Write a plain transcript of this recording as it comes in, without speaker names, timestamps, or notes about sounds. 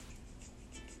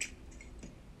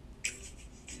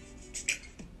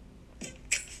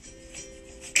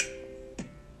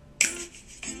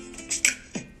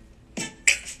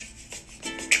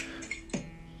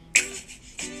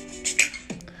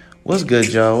What's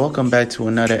good, y'all? Welcome back to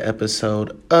another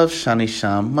episode of Shiny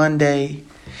Shine Monday.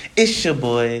 It's your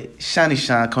boy, Shiny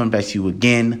Shine, coming back to you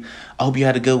again. I hope you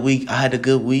had a good week. I had a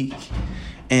good week.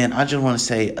 And I just want to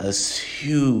say a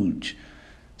huge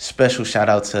special shout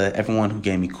out to everyone who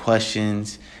gave me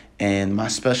questions and my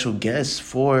special guest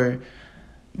for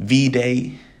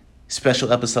V-Day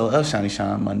special episode of Shiny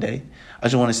Shine Monday. I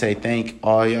just want to say thank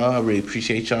all y'all. I really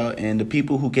appreciate y'all. And the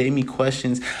people who gave me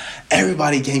questions,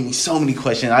 everybody gave me so many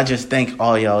questions. I just thank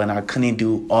all y'all, and I couldn't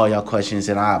do all y'all questions,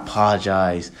 and I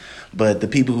apologize. But the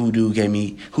people who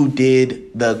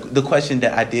did the question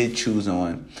that I did choose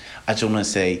on, I just want to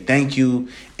say thank you,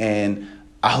 and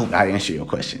I hope I answer your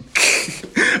question.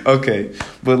 Okay,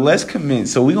 but let's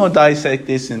commence. So we're going to dissect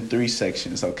this in 3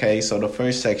 sections, okay? So the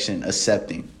first section,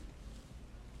 accepting.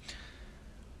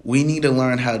 We need to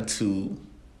learn how to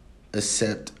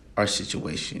accept our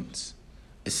situations,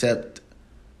 accept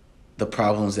the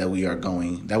problems that we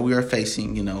are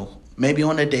facing, maybe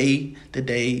on a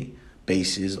day-to-day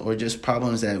basis, or just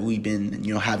problems that we've been,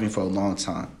 having for a long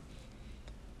time.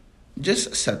 Just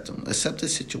accept them. Accept the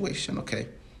situation, okay?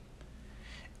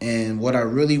 And what I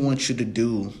really want you to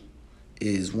do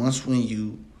is when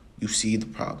you see the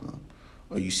problem,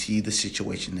 or you see the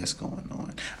situation that's going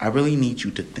on, I really need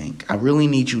you to think. I really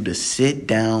need you to sit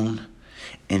down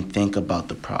and think about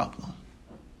the problem.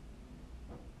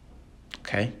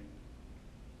 Okay?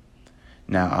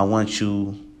 Now, I want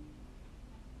you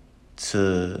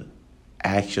to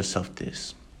ask yourself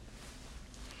this.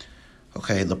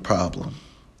 Okay, the problem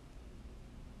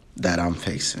that I'm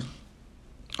facing,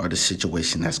 or the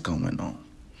situation that's going on,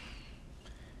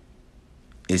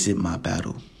 is it my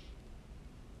battle?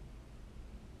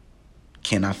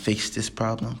 Can I fix this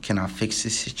problem? Can I fix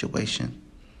this situation?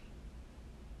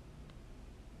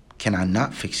 Can I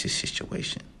not fix this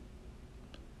situation?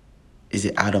 Is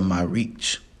it out of my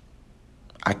reach?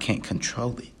 I can't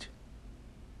control it.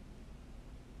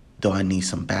 Do I need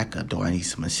some backup? Do I need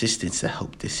some assistance to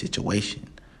help this situation,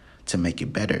 to make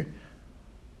it better?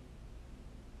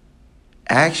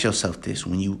 Ask yourself this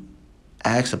when you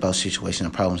ask about situations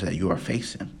and problems that you are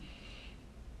facing.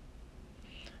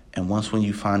 And when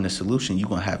you find the solution, you're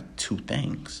going to have 2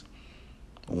 things.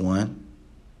 1,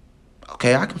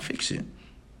 okay, I can fix it.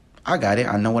 I got it.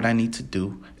 I know what I need to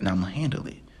do, and I'm going to handle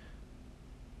it.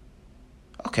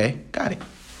 Okay, got it.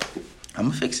 I'm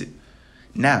going to fix it.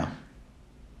 Now,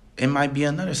 it might be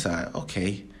another side.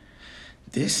 Okay,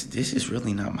 this is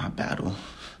really not my battle.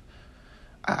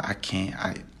 I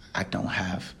don't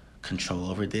have control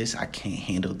over this. I can't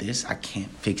handle this. I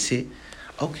can't fix it.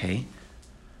 Okay.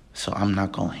 So I'm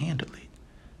not going to handle it.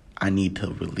 I need to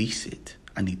release it.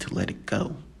 I need to let it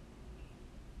go.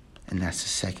 And that's the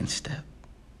second step.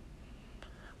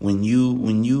 When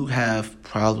you have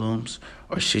problems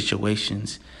or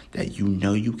situations that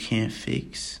you can't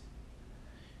fix,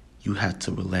 you have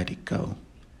to let it go.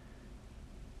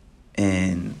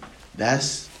 And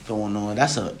that's going on.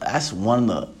 That's one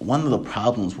of the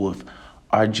problems with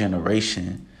our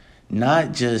generation.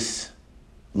 Not just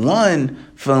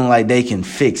feeling like they can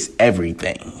fix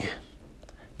everything,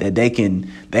 that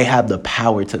they have the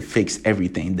power to fix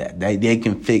everything, that they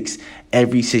can fix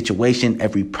every situation,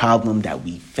 every problem that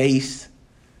we face.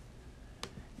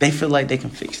 They feel like they can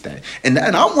fix that. And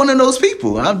I'm one of those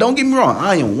people. Don't get me wrong.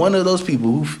 I am one of those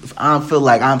people who I feel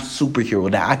like I'm a superhero,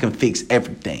 that I can fix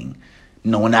everything,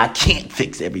 knowing I can't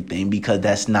fix everything because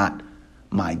that's not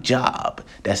my job.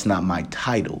 That's not my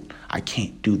title. I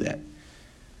can't do that.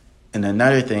 And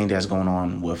another thing that's going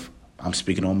on I'm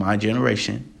speaking on my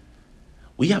generation,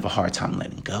 we have a hard time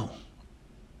letting go.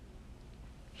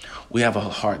 We have a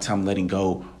hard time letting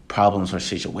go problems or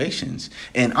situations.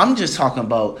 And I'm just talking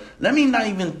about, let me not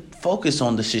even focus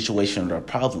on the situation or the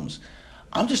problems.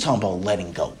 I'm just talking about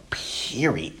letting go,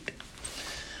 period.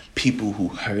 People who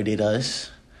hurted us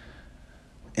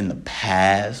in the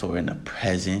past or in the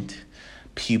present,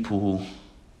 people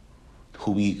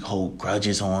who we hold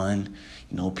grudges on,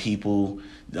 people,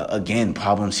 again,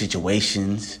 problem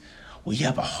situations. We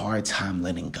have a hard time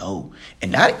letting go.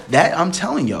 And that I'm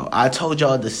telling y'all, I told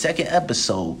y'all the second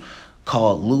episode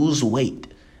called Lose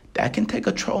Weight. That can take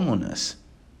a toll on us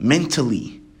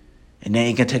mentally. And then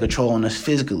it can take a toll on us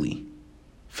physically.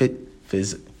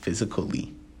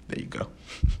 Physically. There you go.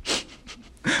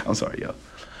 I'm sorry, y'all.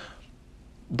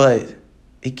 But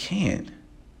it can.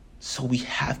 So we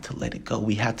have to let it go.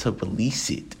 We have to release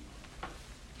it.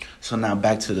 So now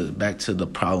back to the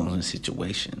problems and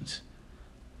situations.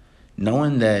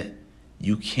 Knowing that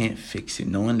you can't fix it,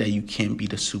 knowing that you can't be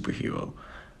the superhero,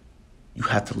 you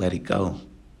have to let it go.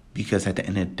 Because at the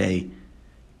end of the day,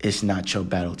 it's not your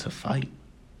battle to fight.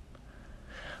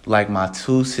 Like my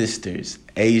two sisters,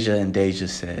 Asia and Deja,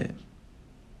 said,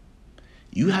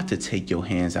 you have to take your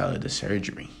hands out of the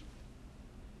surgery.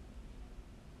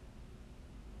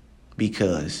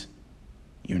 Because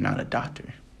you're not a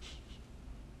doctor.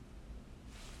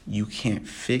 You can't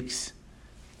fix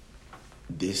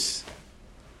this.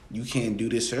 You can't do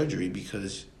this surgery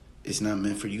because it's not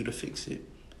meant for you to fix it.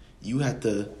 You have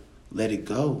to let it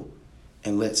go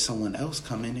and let someone else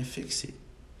come in and fix it.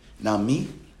 Now me,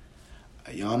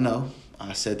 y'all know,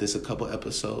 I said this a couple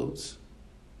episodes.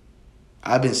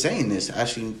 I've been saying this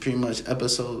actually pretty much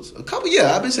episodes.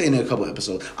 I've been saying it a couple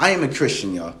episodes. I am a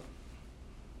Christian, y'all.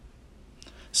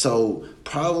 So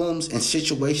problems and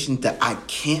situations that I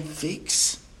can't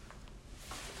fix,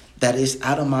 that is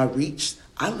out of my reach,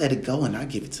 I let it go and I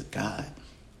give it to God.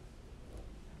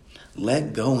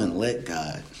 Let go and let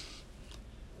God.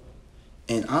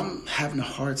 And I'm having a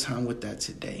hard time with that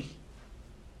today.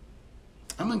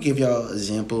 I'm going to give y'all an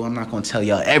example. I'm not going to tell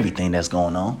y'all everything that's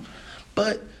going on.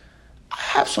 But I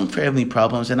have some family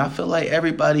problems, and I feel like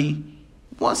everybody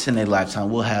once in their lifetime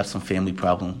will have some family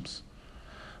problems.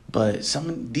 But some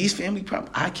of these family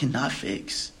problems I cannot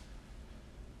fix.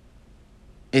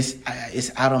 It's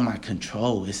out of my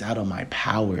control. It's out of my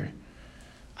power.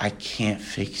 I can't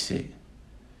fix it.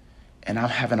 And I'm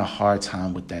having a hard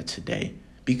time with that today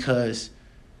because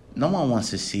no one wants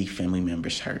to see family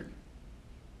members hurt.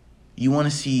 You want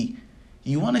to see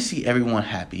everyone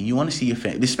happy. You want to see your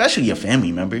family, especially your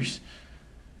family members.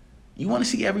 You want to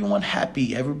see everyone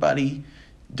happy, everybody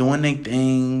doing their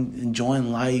thing,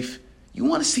 enjoying life. You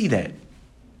want to see that.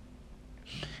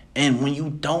 And when you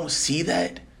don't see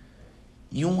that,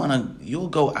 you'll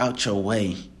go out your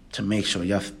way to make sure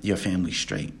your family's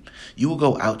straight. You will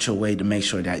go out your way to make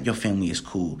sure that your family is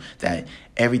cool, that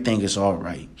everything is all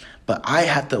right. But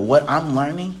what I'm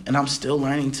learning, and I'm still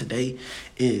learning today,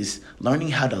 is learning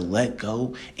how to let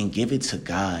go and give it to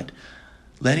God.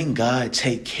 Letting God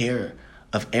take care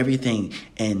of everything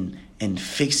and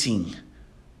fixing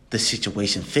the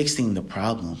situation, fixing the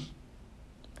problem.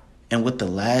 And with the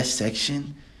last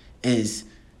section is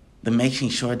the making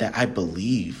sure that I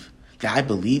believe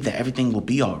that everything will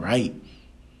be all right.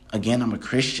 Again, I'm a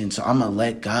Christian, so I'm going to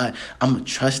let God, I'm going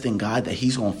to trust in God that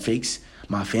he's going to fix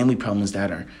my family problems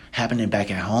that are happening back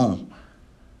at home.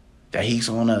 That he's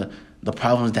going to, the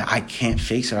problems that I can't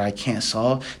fix or I can't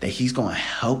solve, that he's going to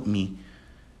help me.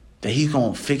 That he's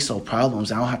going to fix those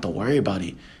problems. I don't have to worry about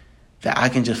it. That I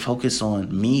can just focus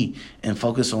on me and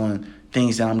focus on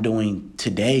things that I'm doing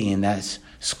today, and that's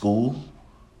school.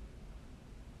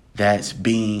 That's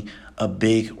being a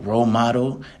big role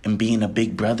model and being a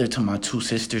big brother to my two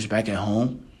sisters back at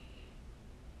home.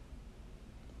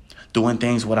 Doing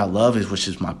things what I love, which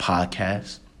is my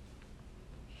podcast.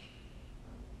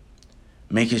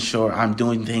 Making sure I'm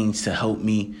doing things to help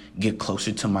me get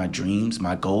closer to my dreams,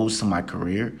 my goals, to my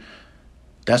career.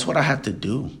 That's what I have to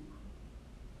do.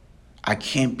 I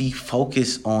can't be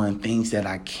focused on things that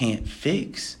I can't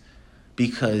fix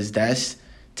because that's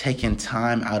taking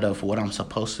time out of what I'm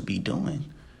supposed to be doing.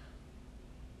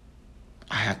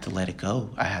 I have to let it go.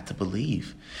 I have to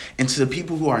believe. And to the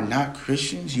people who are not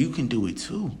Christians, you can do it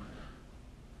too.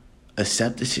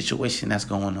 Accept the situation that's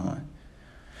going on.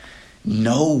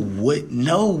 Know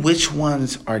which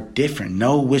ones are different.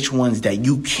 Know which ones that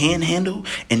you can handle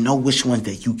and know which ones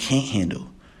that you can't handle.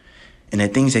 And the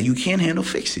things that you can handle,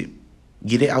 fix it.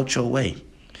 Get it out your way.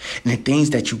 And the things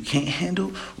that you can't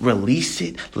handle, release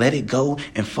it, let it go,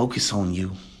 and focus on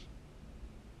you.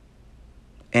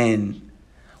 And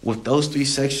with those 3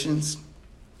 sections,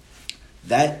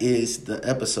 that is the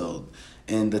episode.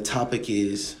 And the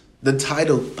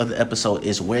title of the episode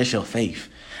is Where's Your Faith?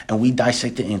 And we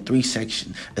dissect it in 3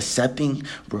 sections: accepting,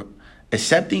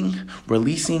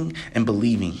 releasing, and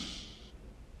believing.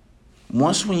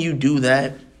 Once when you do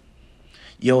that,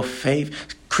 your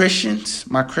faith, Christians,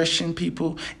 my Christian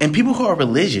people, and people who are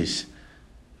religious,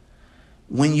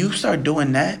 when you start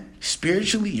doing that,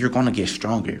 spiritually, you're going to get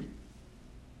stronger.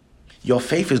 Your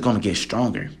faith is going to get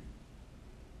stronger.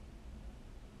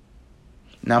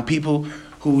 Now, people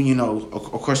who,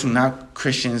 of course, are not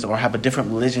Christians or have a different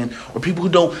religion, or people who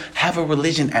don't have a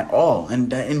religion at all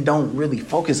and don't really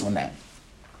focus on that.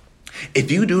 If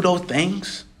you do those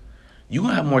things, you're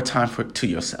going to have more time to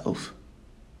yourself.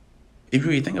 If you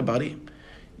really think about it,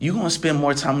 you're going to spend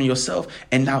more time on yourself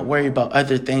and not worry about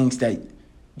other things that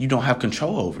you don't have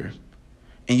control over.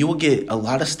 And you will get a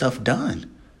lot of stuff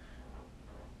done.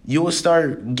 You will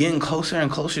start getting closer and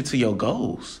closer to your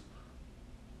goals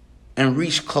and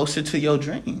reach closer to your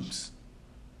dreams.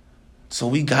 So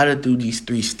we got to do these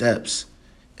 3 steps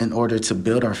in order to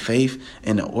build our faith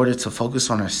and in order to focus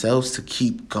on ourselves, to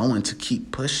keep going, to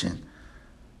keep pushing.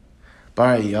 But all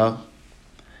right, y'all.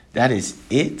 That is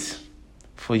it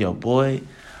for your boy.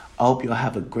 I hope y'all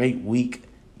have a great week,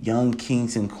 young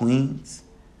kings and queens.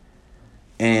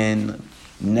 And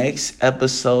next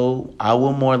episode, I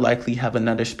will more likely have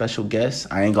another special guest.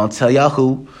 I ain't gonna tell y'all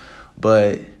who,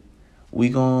 but we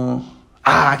gonna...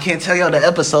 I can't tell y'all the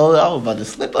episode. I was about to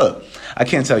slip up. I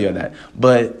can't tell y'all that.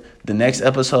 But the next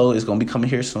episode is gonna be coming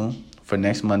here soon. For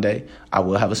next Monday, I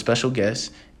will have a special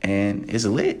guest, and it's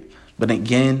lit. But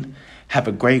again, have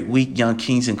a great week, young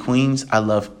kings and queens. I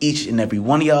love each and every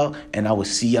one of y'all, and I will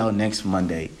see y'all next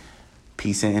Monday.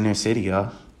 Peace in Inner City,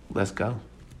 y'all. Let's go.